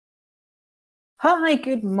Hi,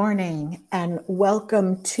 good morning, and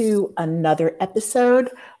welcome to another episode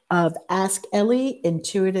of Ask Ellie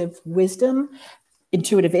Intuitive Wisdom,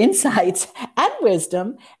 Intuitive Insights and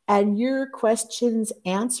Wisdom, and your questions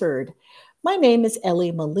answered. My name is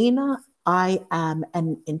Ellie Molina. I am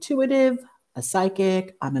an intuitive, a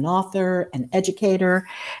psychic, I'm an author, an educator,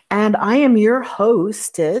 and I am your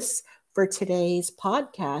hostess for today's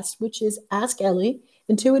podcast, which is Ask Ellie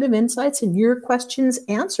Intuitive Insights and your questions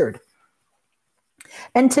answered.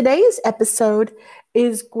 And today's episode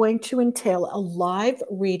is going to entail a live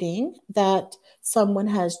reading that someone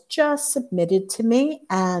has just submitted to me.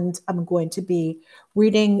 And I'm going to be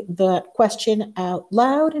reading the question out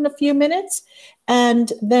loud in a few minutes.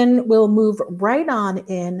 And then we'll move right on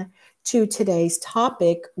in to today's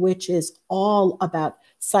topic, which is all about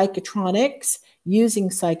psychotronics, using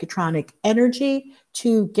psychotronic energy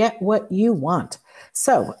to get what you want.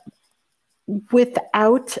 So,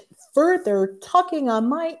 without further talking on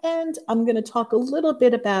my end, I'm going to talk a little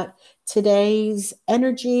bit about today's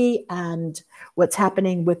energy and what's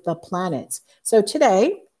happening with the planets. So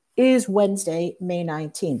today is Wednesday, May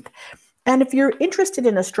 19th. And if you're interested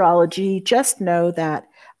in astrology, just know that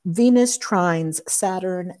Venus trines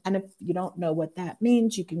Saturn. And if you don't know what that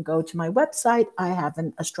means, you can go to my website. I have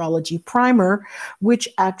an astrology primer, which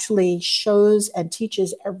actually shows and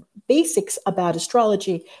teaches basics about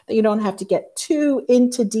astrology that you don't have to get too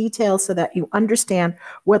into detail so that you understand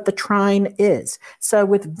what the trine is. So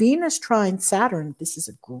with Venus trine Saturn, this is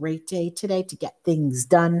a great day today to get things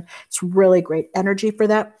done. It's really great energy for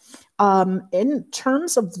that. In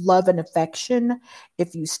terms of love and affection,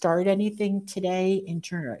 if you start anything today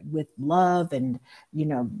with love and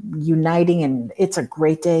uniting, and it's a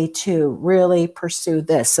great day to really pursue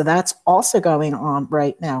this. So that's also going on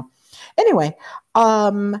right now. Anyway,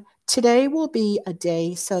 today will be a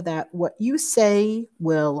day so that what you say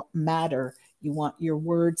will matter. You want your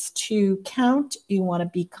words to count. You want to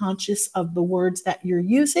be conscious of the words that you're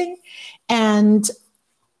using, and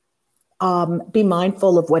be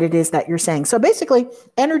mindful of what it is that you're saying. So basically,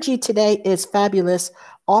 energy today is fabulous,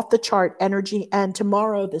 off the chart energy. And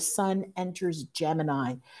tomorrow, the sun enters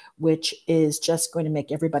Gemini, which is just going to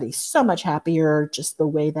make everybody so much happier, just the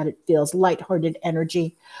way that it feels, lighthearted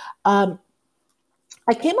energy. I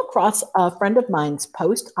came across a friend of mine's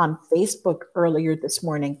post on Facebook earlier this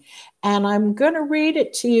morning, and I'm going to read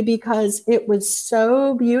it to you because it was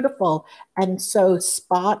so beautiful and so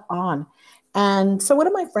spot on. And so one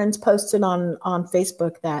of my friends posted on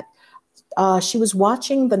Facebook that she was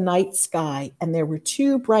watching the night sky and there were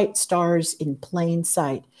two bright stars in plain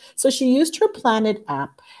sight. So she used her planet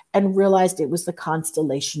app and realized it was the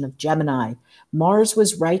constellation of Gemini. Mars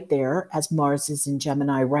was right there, as Mars is in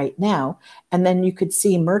Gemini right now. And then you could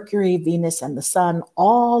see Mercury, Venus, and the Sun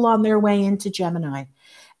all on their way into Gemini.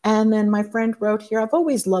 And then my friend wrote here, I've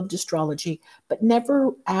always loved astrology, but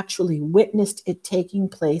never actually witnessed it taking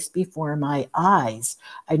place before my eyes.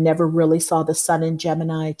 I never really saw the sun in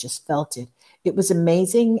Gemini, just felt it. It was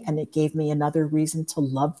amazing, and it gave me another reason to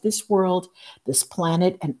love this world, this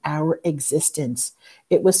planet, and our existence.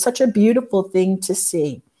 It was such a beautiful thing to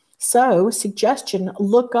see. So, suggestion,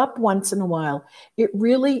 look up once in a while. It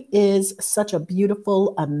really is such a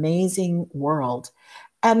beautiful, amazing world.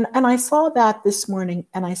 And I saw that this morning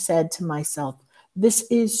and I said to myself, this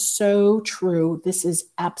is so true. This is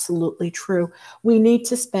absolutely true. We need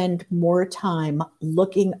to spend more time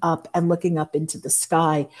looking up into the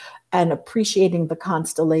sky and appreciating the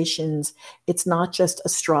constellations. It's not just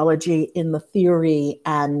astrology in the theory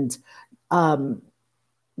and um,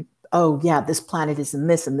 oh, yeah, this planet is in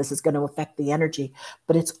this and this is going to affect the energy.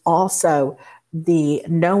 But it's also the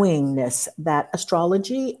knowingness that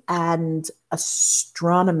astrology and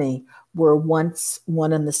astronomy were once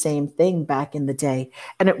one and the same thing back in the day.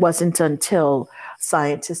 And it wasn't until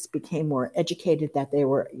scientists became more educated that they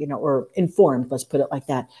were, or informed, let's put it like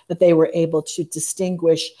that, that they were able to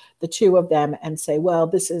distinguish the two of them and say, well,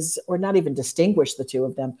 this is, or not even distinguish the two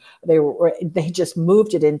of them. They just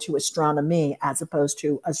moved it into astronomy as opposed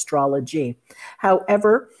to astrology.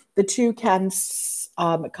 However, the two can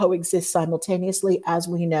coexist simultaneously, as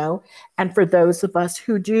we know. And for those of us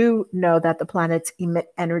who do know that the planets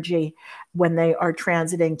emit energy when they are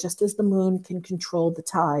transiting, just as the moon can control the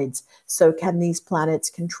tides, so can these planets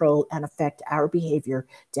control and affect our behavior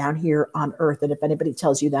down here on Earth. And if anybody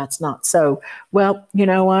tells you that's not so, well, you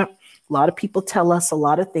know what? A lot of people tell us a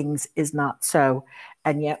lot of things is not so.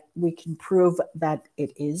 And yet we can prove that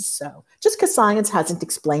it is so. Just because science hasn't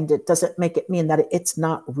explained it doesn't make it mean that it's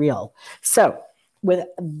not real. So with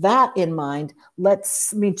that in mind, let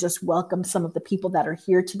me just welcome some of the people that are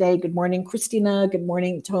here today. Good morning, Christina. Good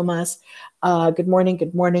morning, Thomas. Good morning.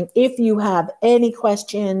 Good morning. If you have any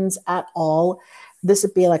questions at all, this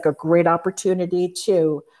would be like a great opportunity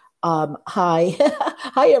to hi.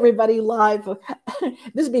 Hi, everybody live.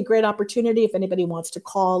 This would be a great opportunity if anybody wants to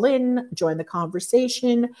call in, join the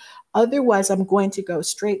conversation. Otherwise, I'm going to go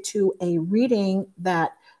straight to a reading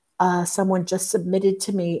that someone just submitted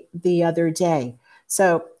to me the other day.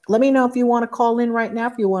 So let me know if you want to call in right now,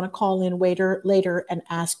 if you want to call in later and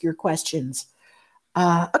ask your questions.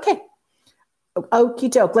 Okay. Okie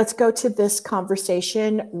doke. Let's go to this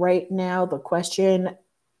conversation right now. The question,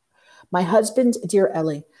 dear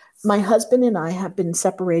Ellie, my husband and I have been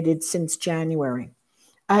separated since January.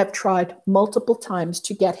 I have tried multiple times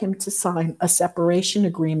to get him to sign a separation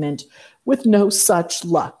agreement with no such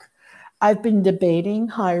luck. I've been debating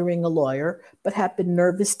hiring a lawyer, but have been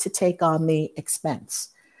nervous to take on the expense.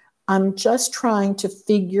 I'm just trying to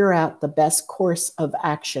figure out the best course of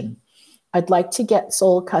action. I'd like to get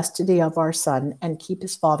sole custody of our son and keep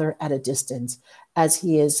his father at a distance, as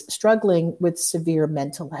he is struggling with severe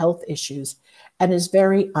mental health issues and is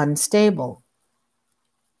very unstable.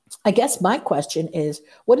 I guess my question is,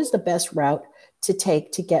 what is the best route to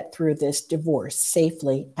take to get through this divorce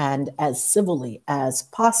safely and as civilly as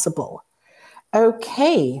possible?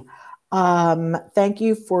 Okay. Thank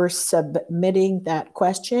you for submitting that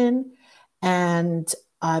question. And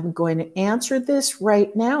I'm going to answer this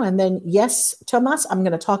right now. And then, yes, Thomas, I'm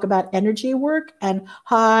going to talk about energy work. And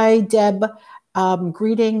hi, Deb.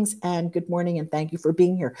 Greetings and good morning, and thank you for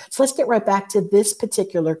being here. So let's get right back to this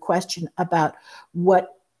particular question about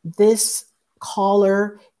what this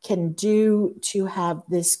caller can do to have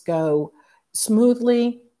this go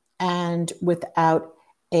smoothly and without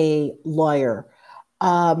a lawyer.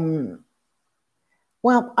 Well,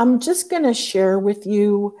 I'm just going to share with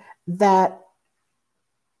you that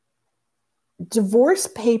divorce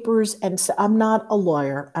papers, and so I'm not a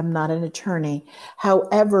lawyer, I'm not an attorney.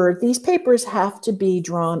 However, these papers have to be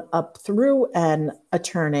drawn up through an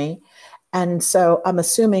attorney. And so I'm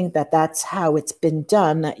assuming that that's how it's been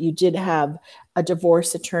done, that you did have a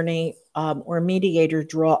divorce attorney or mediator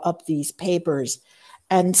draw up these papers.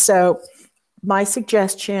 And so my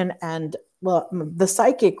suggestion, and well, the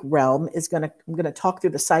psychic realm I'm going to talk through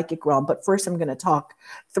the psychic realm, but first I'm going to talk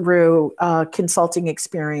through consulting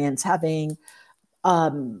experience, having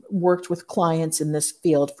worked with clients in this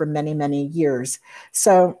field for many, many years.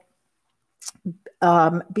 So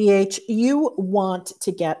BH, you want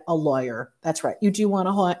to get a lawyer. That's right. You do want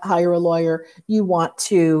to hire a lawyer. You want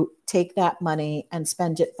to take that money and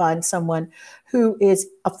spend it, find someone who is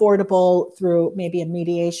affordable through maybe a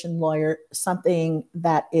mediation lawyer, something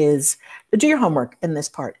that is, do your homework in this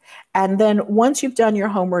part. And then once you've done your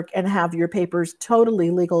homework and have your papers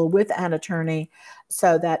totally legal with an attorney,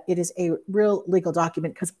 so that it is a real legal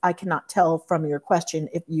document, because I cannot tell from your question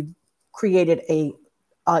if you've created a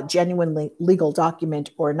genuinely legal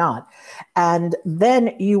document or not. And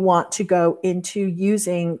then you want to go into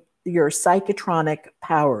using your psychotronic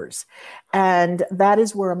powers. And that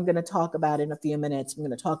is where I'm going to talk about in a few minutes. I'm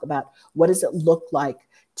going to talk about what does it look like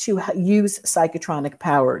to use psychotronic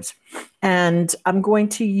powers. And I'm going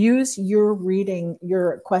to use your reading,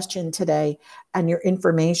 your question today, and your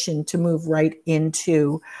information to move right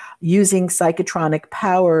into using psychotronic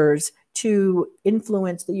powers to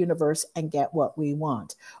influence the universe and get what we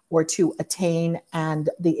want, or to attain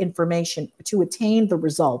the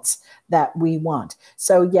results that we want.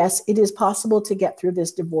 So yes, it is possible to get through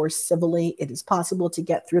this divorce civilly. It is possible to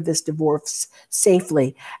get through this divorce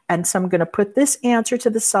safely. And so I'm going to put this answer to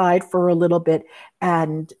the side for a little bit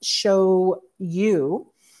and show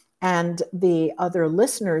you and the other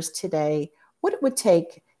listeners today what it would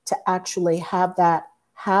take to actually have that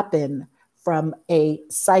happen from a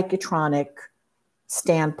psychotronic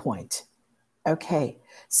standpoint. Okay,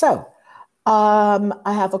 so I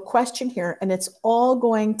have a question here, and it's all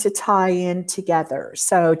going to tie in together.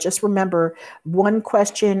 So just remember, one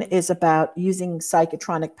question is about using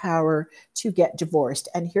psychotronic power to get divorced.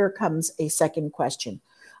 And here comes a second question.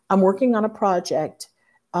 I'm working on a project.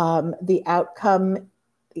 The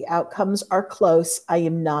outcomes are close. I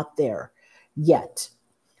am not there yet.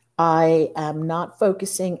 I am not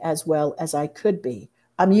focusing as well as I could be.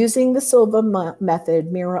 I'm using the Silva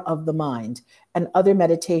method, Mirror of the Mind, and other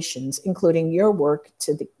meditations, including your work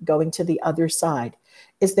going to the other side.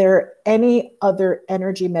 Is there any other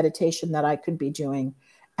energy meditation that I could be doing?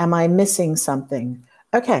 Am I missing something?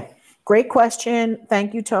 Okay, great question.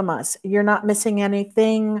 Thank you, Thomas. You're not missing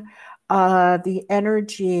anything. The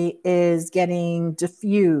energy is getting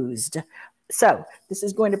diffused. So this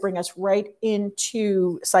is going to bring us right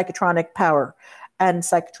into psychotronic power and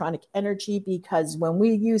psychotronic energy, because when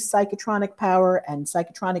we use psychotronic power and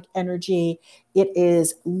psychotronic energy, it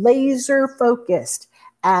is laser focused.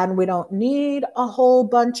 And we don't need a whole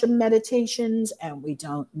bunch of meditations, and we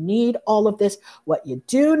don't need all of this. What you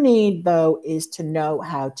do need, though, is to know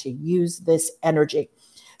how to use this energy.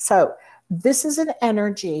 So this is an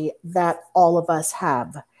energy that all of us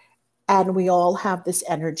have. And we all have this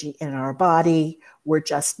energy in our body. We're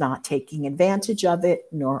just not taking advantage of it,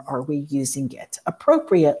 nor are we using it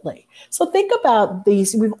appropriately. So think about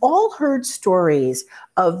these. We've all heard stories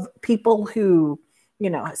of people who,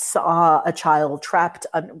 saw a child trapped.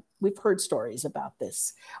 We've heard stories about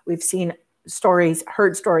this. We've seen stories,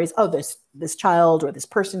 heard stories. Oh, this child or this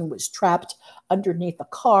person was trapped underneath a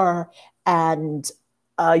car, and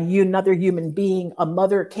another human being, a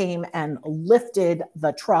mother, came and lifted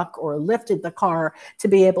the truck or lifted the car to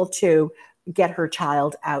be able to get her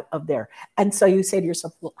child out of there. And so you say to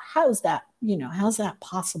yourself, well, how's that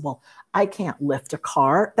possible? I can't lift a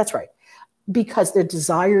car. That's right. Because the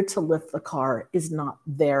desire to lift the car is not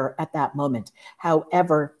there at that moment.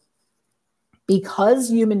 However, because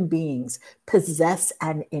human beings possess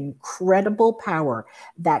an incredible power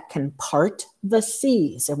that can part the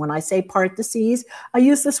seas. And when I say part the seas, I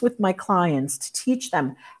use this with my clients to teach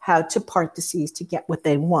them how to part the seas to get what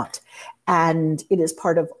they want. And it is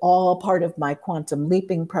part of my quantum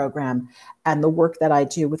leaping program and the work that I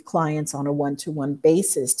do with clients on a one-to-one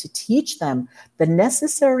basis to teach them the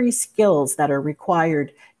necessary skills that are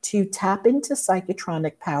required to tap into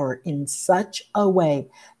psychotronic power in such a way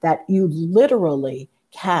that you literally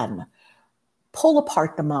can pull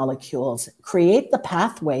apart the molecules, create the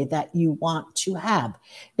pathway that you want to have.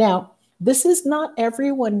 Now, this is not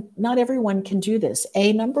everyone can do this.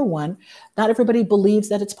 Number one, not everybody believes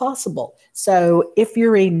that it's possible. So if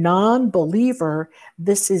you're a non-believer,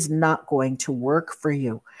 this is not going to work for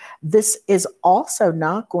you. This is also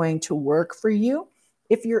not going to work for you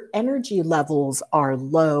if your energy levels are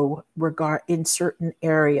low in certain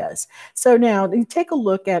areas. So now you take a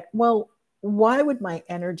look at, well, why would my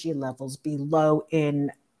energy levels be low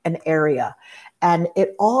in an area? And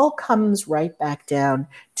it all comes right back down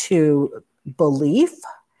to belief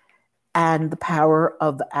and the power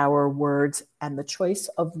of our words and the choice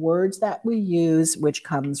of words that we use, which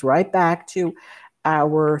comes right back to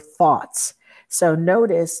our thoughts. So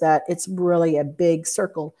notice that it's really a big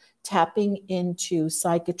circle. Tapping into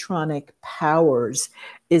psychotronic powers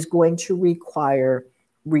is going to require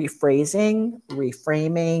rephrasing,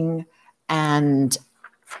 reframing, and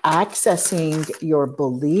accessing your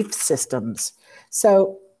belief systems.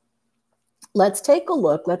 So let's take a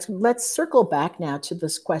look. Let's circle back now to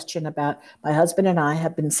this question about my husband and I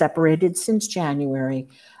have been separated since January.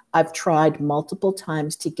 I've tried multiple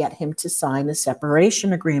times to get him to sign a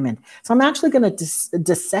separation agreement. So I'm actually going to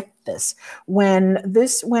dissect this. When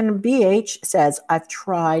BH says, I've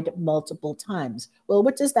tried multiple times, well,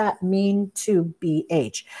 what does that mean to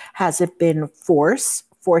BH? Has it been force?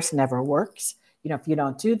 Force never works. If you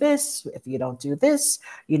don't do this,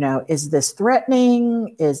 is this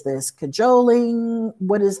threatening? Is this cajoling?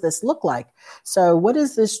 What does this look like? So what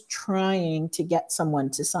does this trying to get someone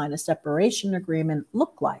to sign a separation agreement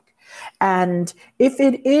look like? And if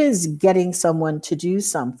it is getting someone to do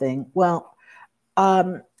something, well,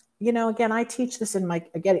 again, I teach this in my,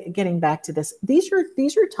 getting back to this, these are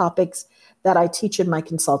topics that I teach in my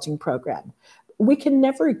consulting program. We can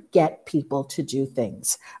never get people to do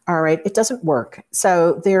things. All right. It doesn't work.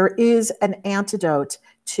 So there is an antidote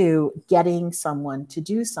to getting someone to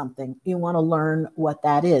do something. You want to learn what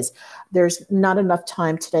that is. There's not enough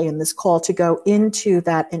time today in this call to go into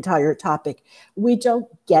that entire topic. We don't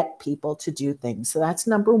get people to do things. So that's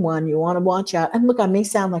number one. You want to watch out. And look, I may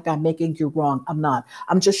sound like I'm making you wrong. I'm not.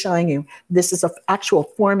 I'm just showing you this is an actual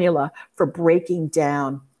formula for breaking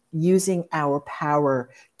down using our power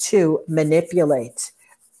to manipulate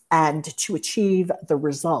and to achieve the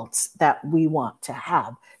results that we want to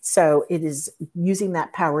have. So it is using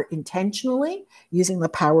that power intentionally, using the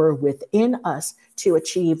power within us to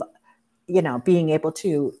achieve, being able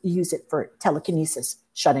to use it for telekinesis,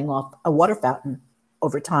 shutting off a water fountain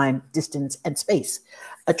over time, distance, and space,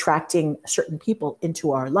 attracting certain people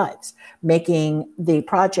into our lives, making the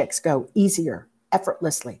projects go easier,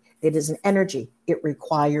 effortlessly. It is an energy. It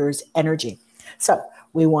requires energy. So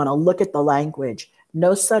we want to look at the language.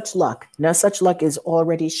 No such luck. No such luck is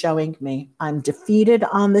already showing me I'm defeated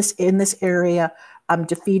in this area. I'm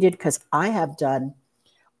defeated because I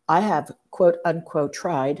have quote unquote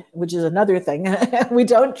tried, which is another thing. We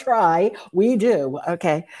don't try, we do.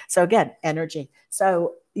 Okay. So again, energy.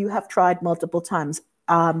 So you have tried multiple times.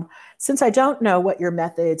 Since I don't know what your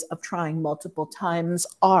methods of trying multiple times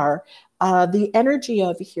are, the energy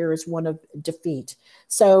over here is one of defeat.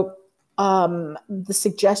 So the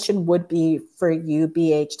suggestion would be for you,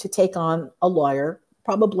 BH, to take on a lawyer,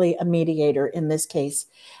 probably a mediator in this case,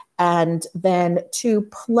 and then to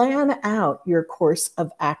plan out your course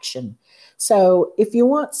of action. So if you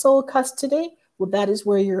want sole custody, well, that is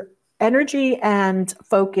where your energy and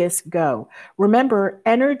focus go. Remember,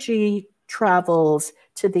 energy travels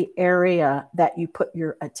to the area that you put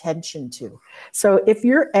your attention to. So if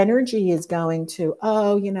your energy is going to,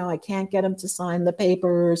 oh, I can't get him to sign the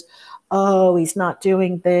papers. Oh, he's not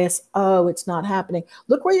doing this. Oh, it's not happening.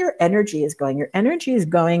 Look where your energy is going. Your energy is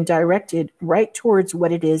going directed right towards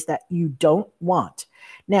what it is that you don't want.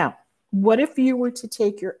 Now, what if you were to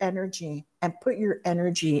take your energy and put your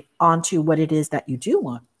energy onto what it is that you do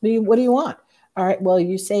want? What do you want? All right, well,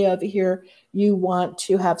 you say over here you want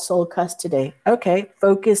to have sole custody. Okay,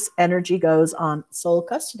 focus energy goes on sole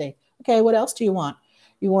custody. Okay, what else do you want?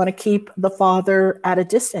 You want to keep the father at a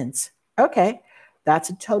distance. Okay,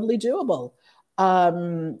 that's totally doable.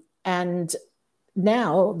 And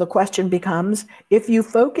now the question becomes, if you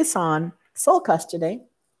focus on sole custody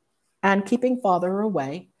and keeping father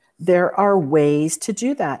away, there are ways to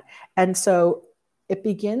do that. And so it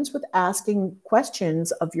begins with asking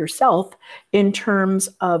questions of yourself in terms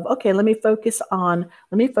of, okay, let me focus on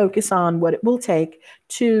what it will take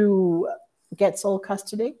to get sole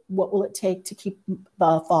custody. What will it take to keep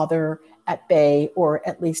the father at bay, or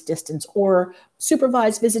at least distance, or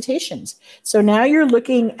supervised visitations? So now you're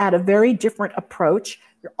looking at a very different approach.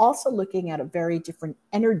 You're also looking at a very different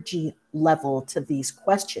energy level to these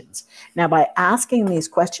questions. Now, by asking these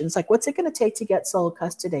questions, like what's it going to take to get sole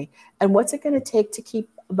custody? And what's it going to take to keep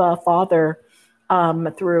the father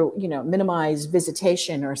through, minimize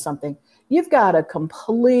visitation or something? You've got a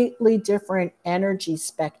completely different energy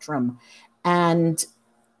spectrum. And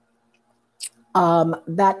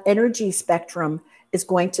that energy spectrum is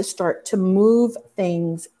going to start to move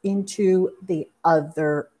things into the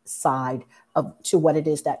other side to what it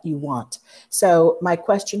is that you want. So my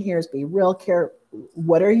question here is, be real careful.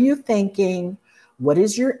 What are you thinking? What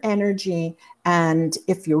is your energy? And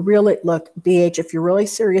if you're really, look, BH, if you're really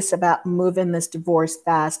serious about moving this divorce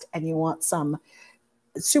fast and you want some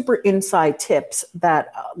super inside tips that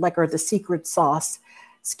like are the secret sauce,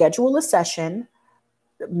 schedule a session,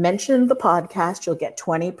 mention the podcast. You'll get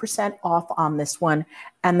 20% off on this one.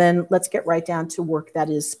 And then let's get right down to work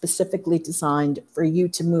that is specifically designed for you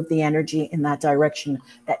to move the energy in that direction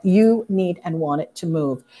that you need and want it to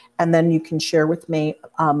move. And then you can share with me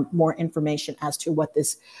more information as to what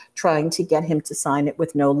this trying to get him to sign it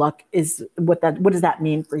with no luck is, what does that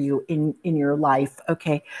mean for you in your life?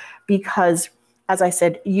 Okay. Because as I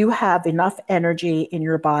said, you have enough energy in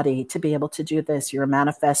your body to be able to do this. You're a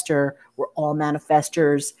manifester. We're all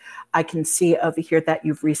manifestors. I can see over here that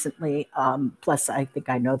you've recently, plus I think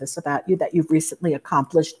I know this about you, that you've recently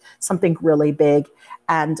accomplished something really big.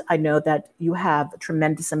 And I know that you have a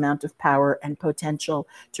tremendous amount of power and potential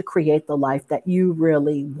to create the life that you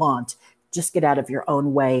really want. Just get out of your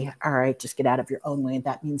own way. All right. Just get out of your own way.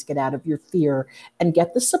 That means get out of your fear and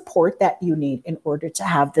get the support that you need in order to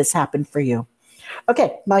have this happen for you.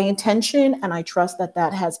 Okay, my intention, and I trust that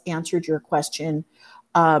that has answered your question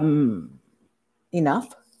enough.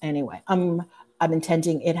 Anyway, I'm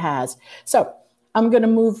intending it has. So I'm going to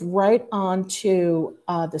move right on to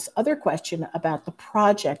this other question about the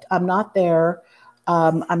project. I'm not there.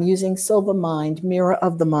 I'm using Silva Mind, Mirror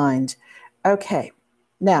of the Mind. Okay,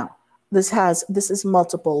 now this is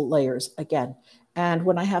multiple layers again. And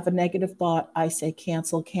when I have a negative thought, I say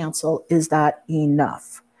cancel, cancel. Is that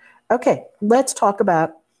enough? Okay, let's talk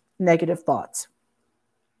about negative thoughts.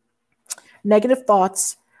 Negative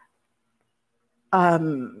thoughts,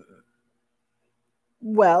 well,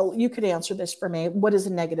 you could answer this for me. What is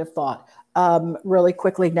a negative thought? Really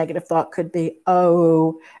quickly, negative thought could be,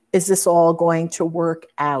 oh, is this all going to work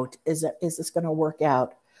out? Is this going to work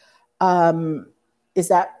out? Is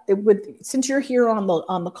that it would, since you're here on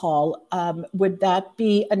the call, would that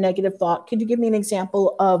be a negative thought? Could you give me an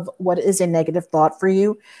example of what is a negative thought for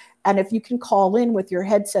you? And if you can call in with your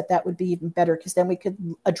headset, that would be even better, because then we could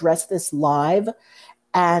address this live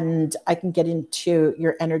and I can get into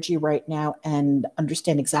your energy right now and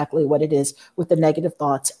understand exactly what it is with the negative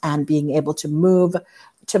thoughts and being able to move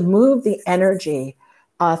the energy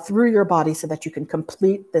through your body so that you can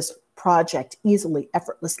complete this project easily,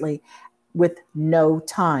 effortlessly, with no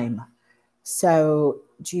time. So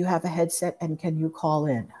do you have a headset and can you call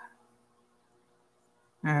in?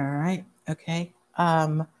 All right. Okay.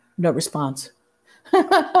 No response.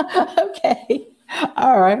 Okay.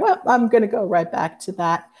 All right. Well, I'm going to go right back to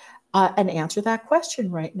that and answer that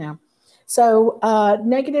question right now. So,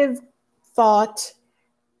 negative thought,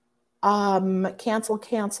 cancel,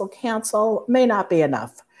 cancel, cancel may not be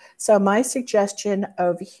enough. So, my suggestion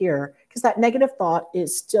over here, because that negative thought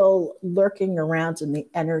is still lurking around in the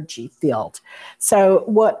energy field. So,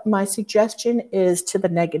 what my suggestion is to the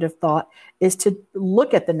negative thought is to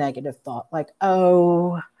look at the negative thought like,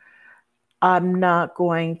 oh, I'm not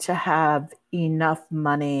going to have enough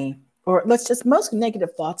money. Or let's just, most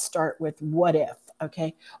negative thoughts start with what if,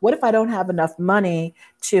 okay? What if I don't have enough money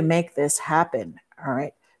to make this happen? All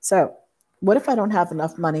right. So, what if I don't have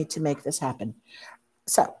enough money to make this happen?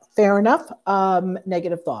 So, fair enough.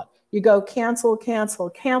 Negative thought. You go cancel, cancel,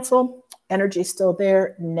 cancel. Energy is still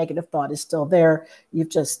there. Negative thought is still there. You've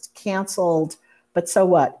just canceled. But so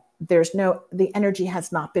what? The energy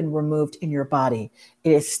has not been removed in your body.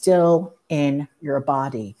 It is still in your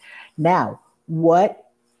body. Now,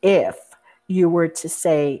 what if you were to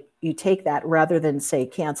say, you take that rather than say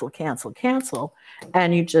cancel, cancel, cancel,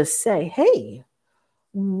 and you just say, hey,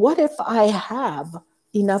 what if I have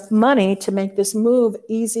enough money to make this move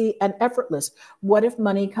easy and effortless? What if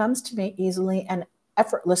money comes to me easily and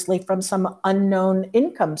effortlessly from some unknown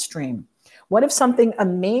income stream? What if something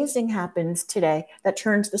amazing happens today that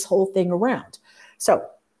turns this whole thing around? So,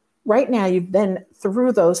 right now, you've been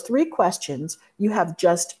through those three questions. You have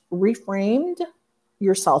just reframed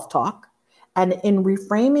your self talk. And in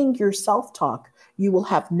reframing your self talk, you will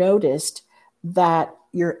have noticed that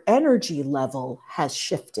your energy level has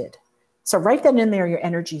shifted. So, right then and there, your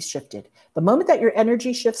energy shifted. The moment that your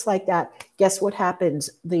energy shifts like that, guess what happens?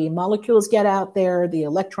 The molecules get out there, the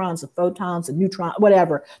electrons, the photons, the neutrons,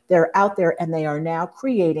 whatever, they're out there and they are now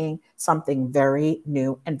creating something very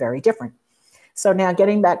new and very different. So, now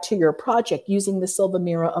getting back to your project, using the Silva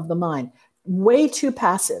Mirror of the Mind, way too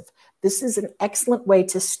passive. This is an excellent way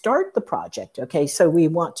to start the project. Okay, so we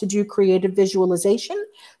want to do creative visualization.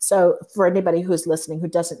 So for anybody who's listening who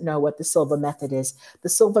doesn't know what the Silva method is, the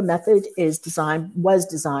Silva method was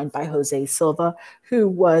designed by Jose Silva, who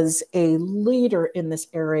was a leader in this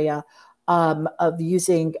area of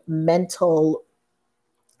using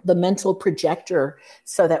the mental projector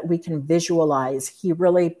so that we can visualize. He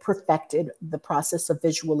really perfected the process of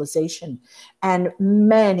visualization. And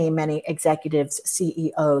many, many executives,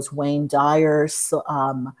 CEOs, Wayne Dyer,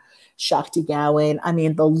 Shakti Gawain, I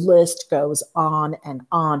mean, the list goes on and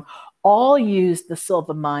on, all use the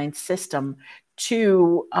Silva Mind system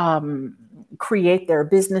to create their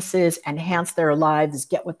businesses, enhance their lives,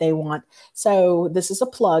 get what they want. So this is a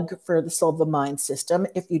plug for the Silva Mind system.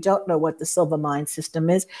 If you don't know what the Silva Mind system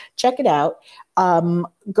is, check it out.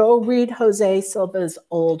 Go read Jose Silva's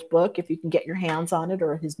old book if you can get your hands on it,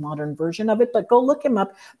 or his modern version of it, but go look him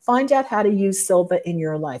up. Find out how to use Silva in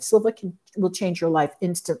your life. Silva will change your life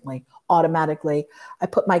instantly, automatically. I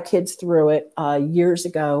put my kids through it years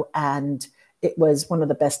ago, and it was one of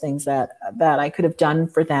the best things that I could have done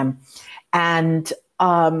for them. And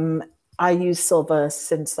I used Silva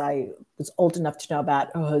since I was old enough to know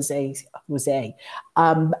about Jose.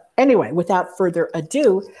 Anyway, without further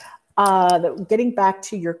ado, getting back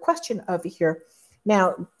to your question over here.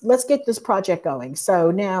 Now, let's get this project going.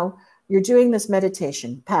 So now you're doing this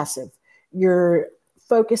meditation, passive. You're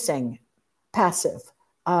focusing, passive.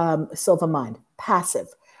 Silva Mind, passive.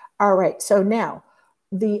 All right, so now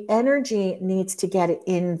the energy needs to get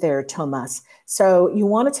in there, Tomas. So you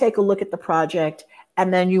want to take a look at the project,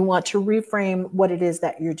 and then you want to reframe what it is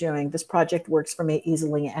that you're doing. This project works for me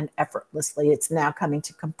easily and effortlessly. It's now coming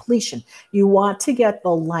to completion. You want to get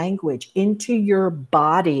the language into your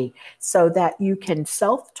body so that you can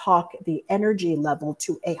self-talk the energy level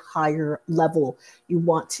to a higher level. You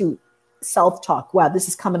want to self-talk. Wow, this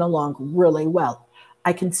is coming along really well.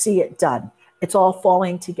 I can see it done. It's all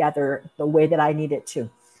falling together the way that I need it to.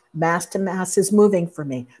 Mass to mass is moving for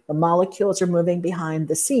me. The molecules are moving behind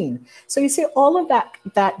the scene. So you see all of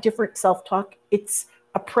that different self-talk, it's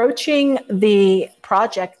approaching the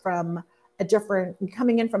project from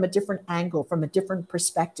coming in from a different angle, from a different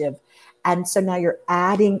perspective. And so now you're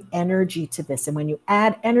adding energy to this. And when you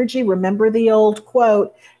add energy, remember the old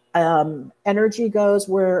quote, energy flows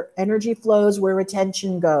where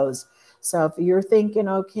attention goes. So if you're thinking,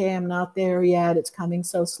 okay, I'm not there yet, it's coming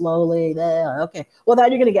so slowly, okay, well,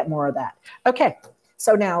 then you're going to get more of that. Okay,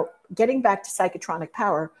 so now getting back to psychotronic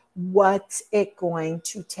power, what's it going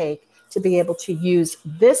to take to be able to use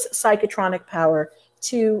this psychotronic power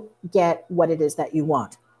to get what it is that you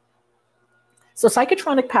want? So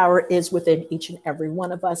psychotronic power is within each and every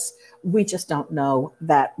one of us. We just don't know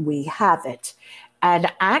that we have it.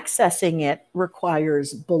 And accessing it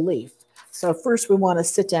requires belief. So first we want to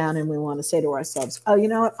sit down and we want to say to ourselves, oh, you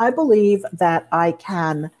know what? I believe that I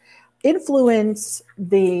can influence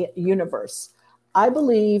the universe. I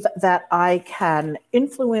believe that I can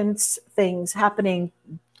influence things happening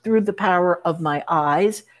through the power of my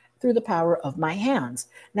eyes, through the power of my hands.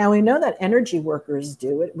 Now we know that energy workers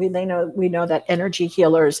do it. We know that energy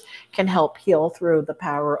healers can help heal through the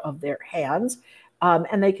power of their hands,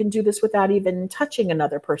 and they can do this without even touching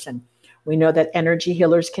another person. We know that energy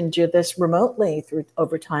healers can do this remotely through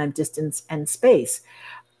over time, distance, and space.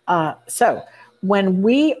 So when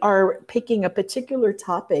we are picking a particular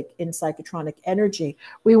topic in psychotronic energy,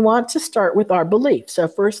 we want to start with our belief. So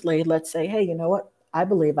firstly, let's say, hey, you know what? I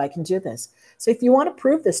believe I can do this. So if you want to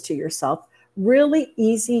prove this to yourself, really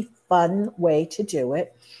easy, fun way to do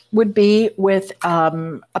it would be with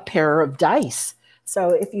a pair of dice.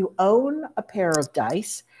 So if you own a pair of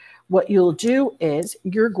dice, what you'll do is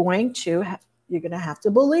you're going to have to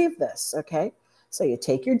believe this, okay? So you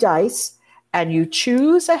take your dice and you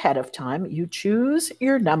choose ahead of time, you choose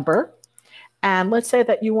your number, and let's say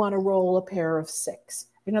that you want to roll a pair of 6.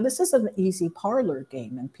 You know, this is an easy parlor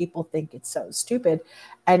game, and people think it's so stupid.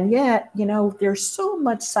 And yet, you know, there's so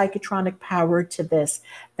much psychotronic power to this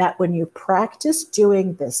that when you practice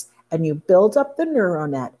doing this and you build up the neural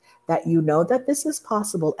net, that you know that this is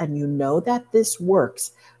possible and you know that this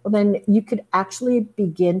works, well, then you could actually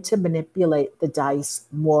begin to manipulate the dice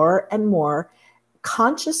more and more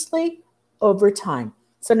consciously over time.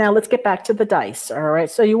 So now let's get back to the dice. All right.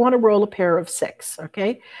 So you want to roll a pair of 6.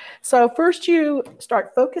 Okay. So first you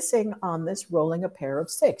start focusing on this rolling a pair of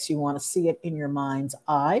 6. You want to see it in your mind's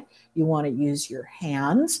eye. You want to use your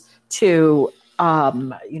hands to,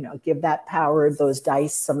 give that power, those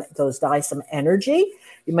dice some energy.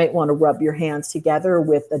 You might want to rub your hands together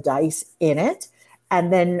with the dice in it,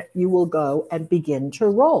 and then you will go and begin to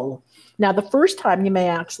roll. Now, the first time you may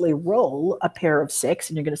actually roll a pair of 6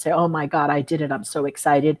 and you're going to say, oh my God, I did it. I'm so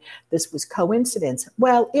excited. This was coincidence.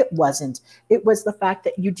 Well, it wasn't. It was the fact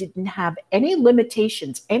that you didn't have any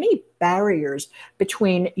limitations, any barriers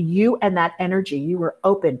between you and that energy. You were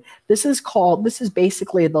open. This is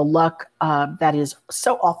basically the luck that is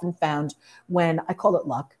so often found when I call it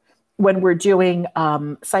luck when we're doing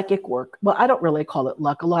psychic work. Well, I don't really call it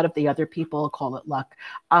luck. A lot of the other people call it luck.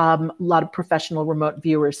 A lot of professional remote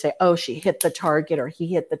viewers say, oh, she hit the target or he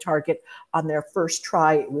hit the target on their first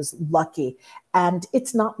try. It was lucky. And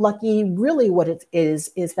it's not lucky. Really what it is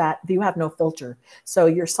that you have no filter. So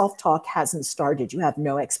your self-talk hasn't started. You have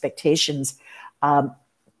no expectations. I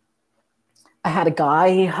had a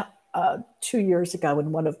guy 2 years ago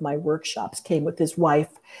in one of my workshops came with his wife,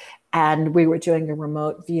 and we were doing a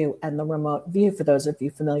remote view. And the remote view, for those of you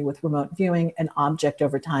familiar with remote viewing, an object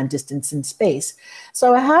over time, distance, and space.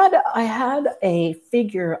 So I had a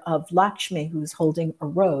figure of Lakshmi who's holding a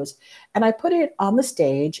rose, and I put it on the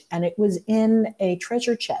stage, and it was in a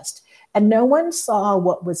treasure chest. And no one saw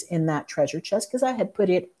what was in that treasure chest because I had put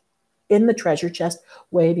it in the treasure chest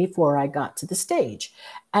way before I got to the stage.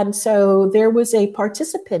 And so there was a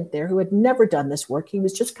participant there who had never done this work. He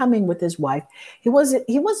was just coming with his wife. He wasn't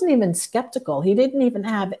even skeptical. He just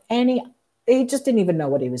didn't even know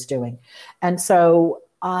what he was doing. And so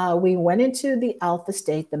we went into the alpha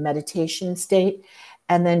state, the meditation state.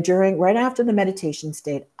 And then right after the meditation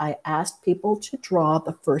state, I asked people to draw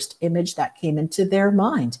the first image that came into their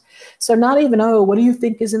mind. So not even, oh, what do you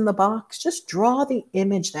think is in the box? Just draw the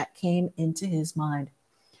image that came into his mind.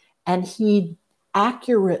 And he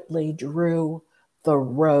accurately drew the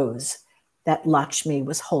rose that Lakshmi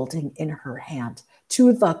was holding in her hand,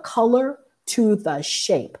 to the color, to the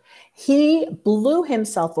shape. He blew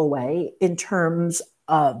himself away in terms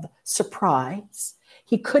of surprise.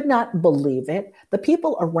 He could not believe it. The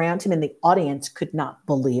people around him in the audience could not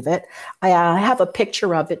believe it. I have a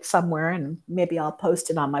picture of it somewhere, and maybe I'll post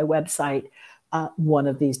it on my website one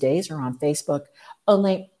of these days or on Facebook.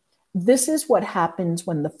 Only this is what happens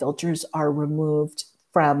when the filters are removed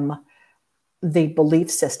from the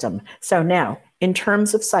belief system. So now, in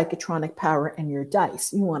terms of psychotronic power and your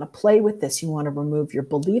dice, you want to play with this. You want to remove your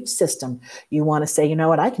belief system. You want to say, you know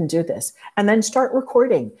what, I can do this. And then start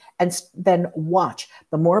recording and then watch.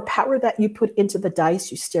 The more power that you put into the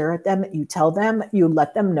dice, you stare at them, you tell them, you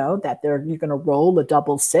let them know that you're going to roll a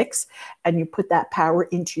double 6, and you put that power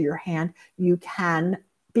into your hand, you can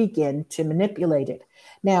begin to manipulate it.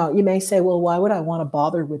 Now, you may say, well, why would I want to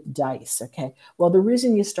bother with dice? Okay. Well, the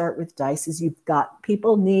reason you start with dice is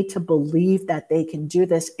people need to believe that they can do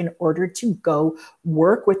this in order to go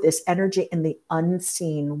work with this energy in the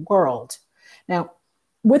unseen world. Now,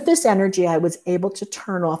 with this energy, I was able to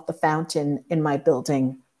turn off the fountain in my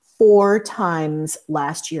building 4 times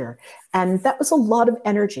last year. And that was a lot of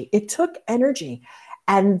energy. It took energy.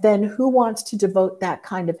 And then who wants to devote that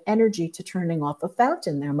kind of energy to turning off a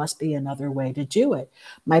fountain? There must be another way to do it.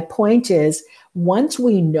 My point is, once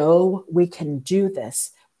we know we can do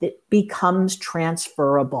this, it becomes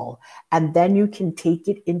transferable. And then you can take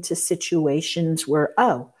it into situations where,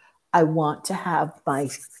 oh, I want to have my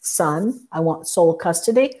son, I want sole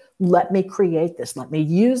custody. Let me create this. Let me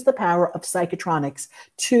use the power of psychotronics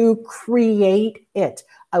to create it.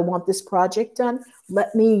 I want this project done.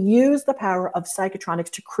 Let me use the power of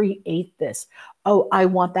psychotronics to create this. Oh, I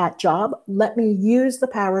want that job. Let me use the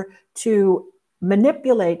power to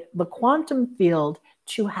manipulate the quantum field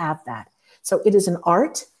to have that. So it is an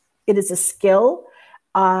art. It is a skill.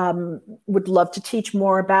 Would love to teach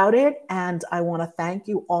more about it. And I want to thank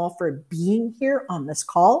you all for being here on this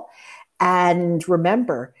call. And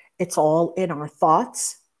remember, it's all in our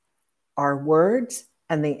thoughts, our words,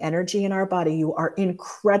 and the energy in our body. You are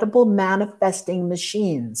incredible manifesting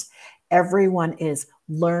machines. Everyone is.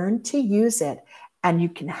 Learn to use it, and you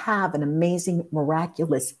can have an amazing,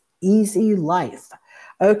 miraculous, easy life.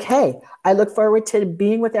 Okay, I look forward to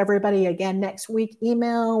being with everybody again next week.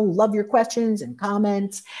 Email, love your questions and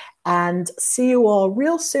comments, and see you all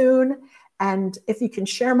real soon. And if you can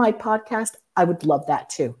share my podcast, I would love that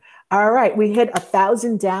too. All right, we hit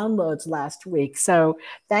 1,000 downloads last week. So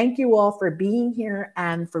thank you all for being here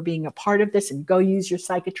and for being a part of this, and go use your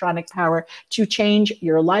psychotronic power to change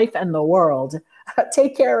your life and the world.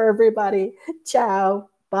 Take care, everybody. Ciao.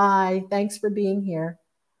 Bye. Thanks for being here.